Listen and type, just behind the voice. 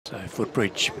So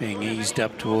Footbridge being eased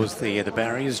up towards the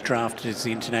barriers, drafted as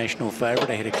the international favourite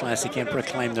ahead of Classic Emperor,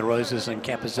 Claim the Roses and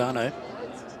Capezzano.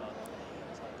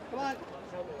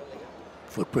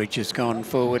 Footbridge has gone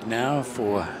forward now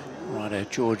for rider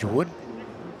George Wood.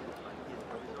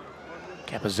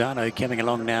 Capezzano coming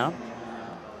along now.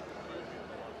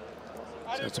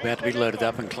 So it's about to be loaded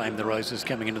up, and Claim the Roses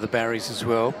coming into the barriers as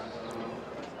well.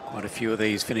 Quite a few of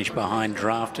these finished behind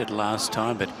drafted last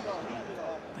time, but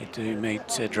they do meet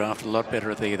draft a lot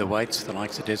better at the weights, the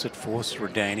likes of Desert Force,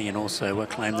 Rodani, and also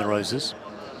Claim the Roses.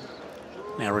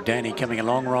 Now Rodani coming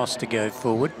along, Ross to go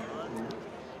forward.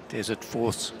 Desert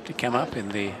Force to come up in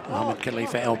the Mohammed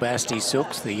Khalifa Al Basti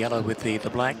silks, the yellow with the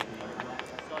black.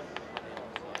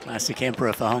 Classic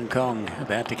Emperor for Hong Kong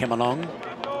about to come along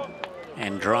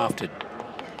and drafted.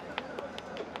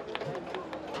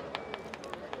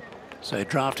 So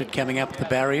drafted coming up the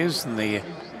barriers, and the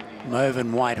mauve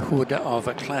and white hood of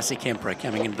a Classic Emperor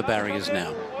coming into the barriers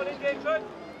now.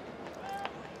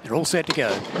 They're all set to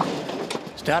go.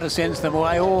 Starter sends them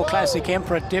away. All Classic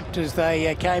Emperor dipped as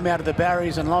they came out of the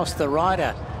barriers and lost the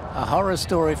rider. A horror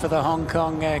story for the Hong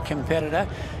Kong competitor.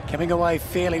 Coming away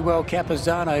fairly well,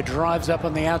 Capezzano drives up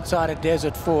on the outside of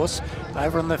Desert Force.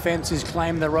 Over on the fence is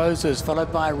Claim the Roses,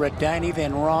 followed by Rodani,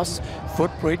 then Ross.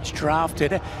 Footbridge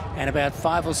drafted, and about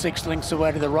 5 or 6 lengths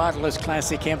away to the riderless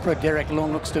Classic Emperor. Derek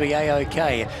Long looks to be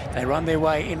A-OK. They run their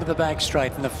way into the back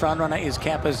straight, and the front runner is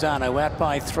Capezzano. Out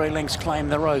by 3 lengths, Claim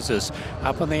the Roses.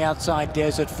 Up on the outside,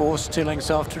 Desert Force. 2 lengths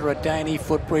off to Rodani,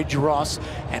 Footbridge, Ross.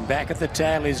 And back at the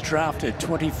tail is drafted,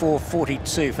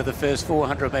 24.42 for the first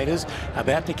 400 metres.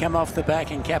 About to come off the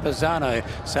back, and Capezzano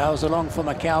sails along for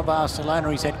Mickael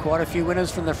Barzalona. He's had quite a few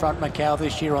winners from the front, Mickael,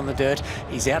 this year on the dirt.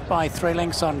 He's out by 3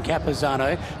 lengths on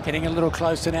Capezzano. Getting a little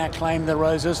closer now, Claim the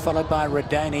Roses, followed by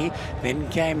Rodani. Then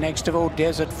came next of all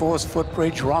Desert Force,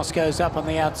 Footbridge. Ross goes up on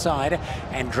the outside,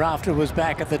 and drafted was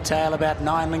back at the tail, about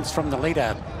 9 lengths from the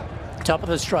leader. Top of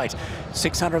the straight,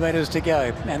 600 metres to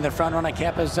go, and the front runner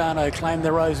Capezzano, Claim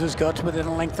the Roses, got to within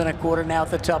 1.25 lengths now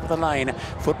at the top of the lane.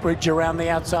 Footbridge around the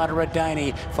outside of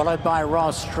Rodani, followed by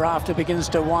Ross. Drafter begins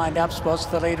to wind up, spots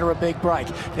the leader a big break.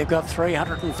 They've got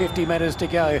 350 metres to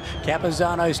go.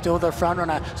 Capezzano still the front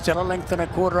runner, still 1.25 lengths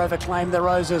over Claim the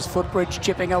Roses. Footbridge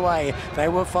chipping away. They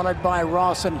were followed by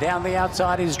Ross, and down the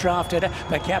outside is drafted,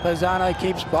 but Capezzano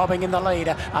keeps bobbing in the lead.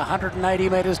 180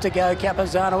 metres to go.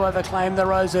 Capezzano over Claim the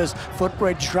Roses.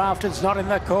 Footbridge drafted's not in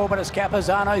the call, but it's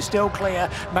Capezzano still clear.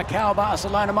 Mickael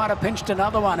Barzalona might have pinched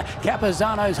another one.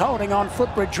 Capezzano's holding on.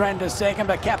 Footbridge ran to second,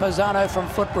 but Capezzano from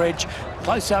Footbridge.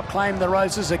 Close up, Claim the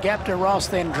Roses. A gap to Ross,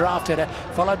 then drafted,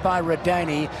 followed by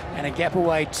Rodani, and a gap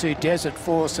away to Desert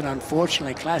Force. And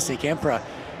unfortunately, Classic Emperor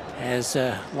has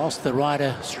lost the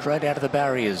rider straight out of the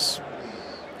barriers.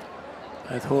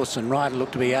 Both horse and rider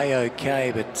look to be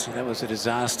A-OK, but that was a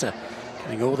disaster.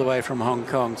 Coming all the way from Hong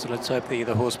Kong, so let's hope the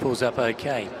horse pulls up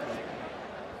okay.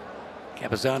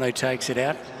 Capezzano takes it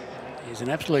out. He's an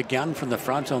absolute gun from the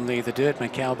front on the dirt.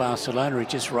 Mickael Barzalona, he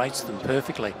just rates them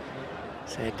perfectly.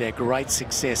 He's had great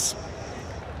success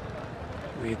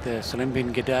with Salem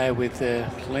bin Ghadayer, with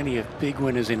plenty of big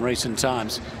winners in recent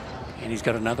times. And he's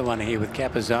got another one here with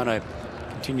Capezzano.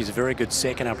 Continues a very good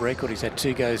second up record. He's had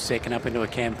 2 goes second up into a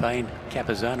campaign,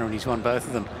 Capezzano, and he's won both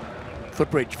of them.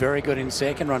 Footbridge very good in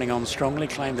second, running on strongly.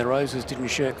 Claim the Roses didn't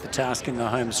shirk the task in the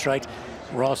home straight.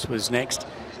 Ross was next,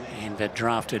 and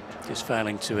drafted, just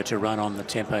failing to run on the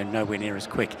tempo, nowhere near as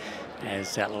quick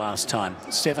as that last time.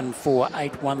 7, 4,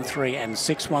 8, 1, 3 and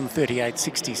 6,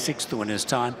 1:38.66 the winner's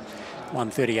time.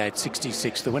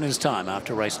 1:38.66 the winner's time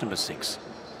after race number 6.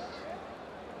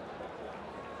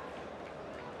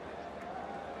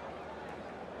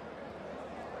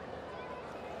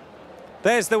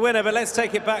 There's the winner, but let's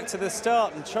take it back to the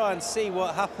start and try and see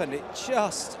what happened. It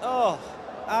just,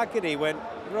 agony went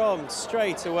wrong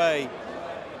straight away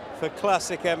for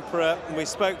Classic Emperor. And we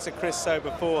spoke to Chris So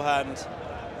beforehand.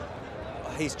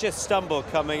 He's just stumbled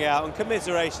coming out, and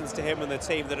commiserations to him and the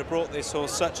team that have brought this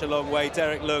horse such a long way.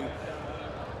 Derek Lung,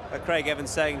 Craig Evans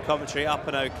saying in commentary, up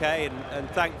and okay, and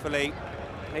thankfully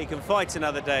he can fight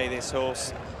another day, this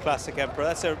horse, Classic Emperor.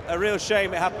 That's a real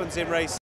shame it happens in racing.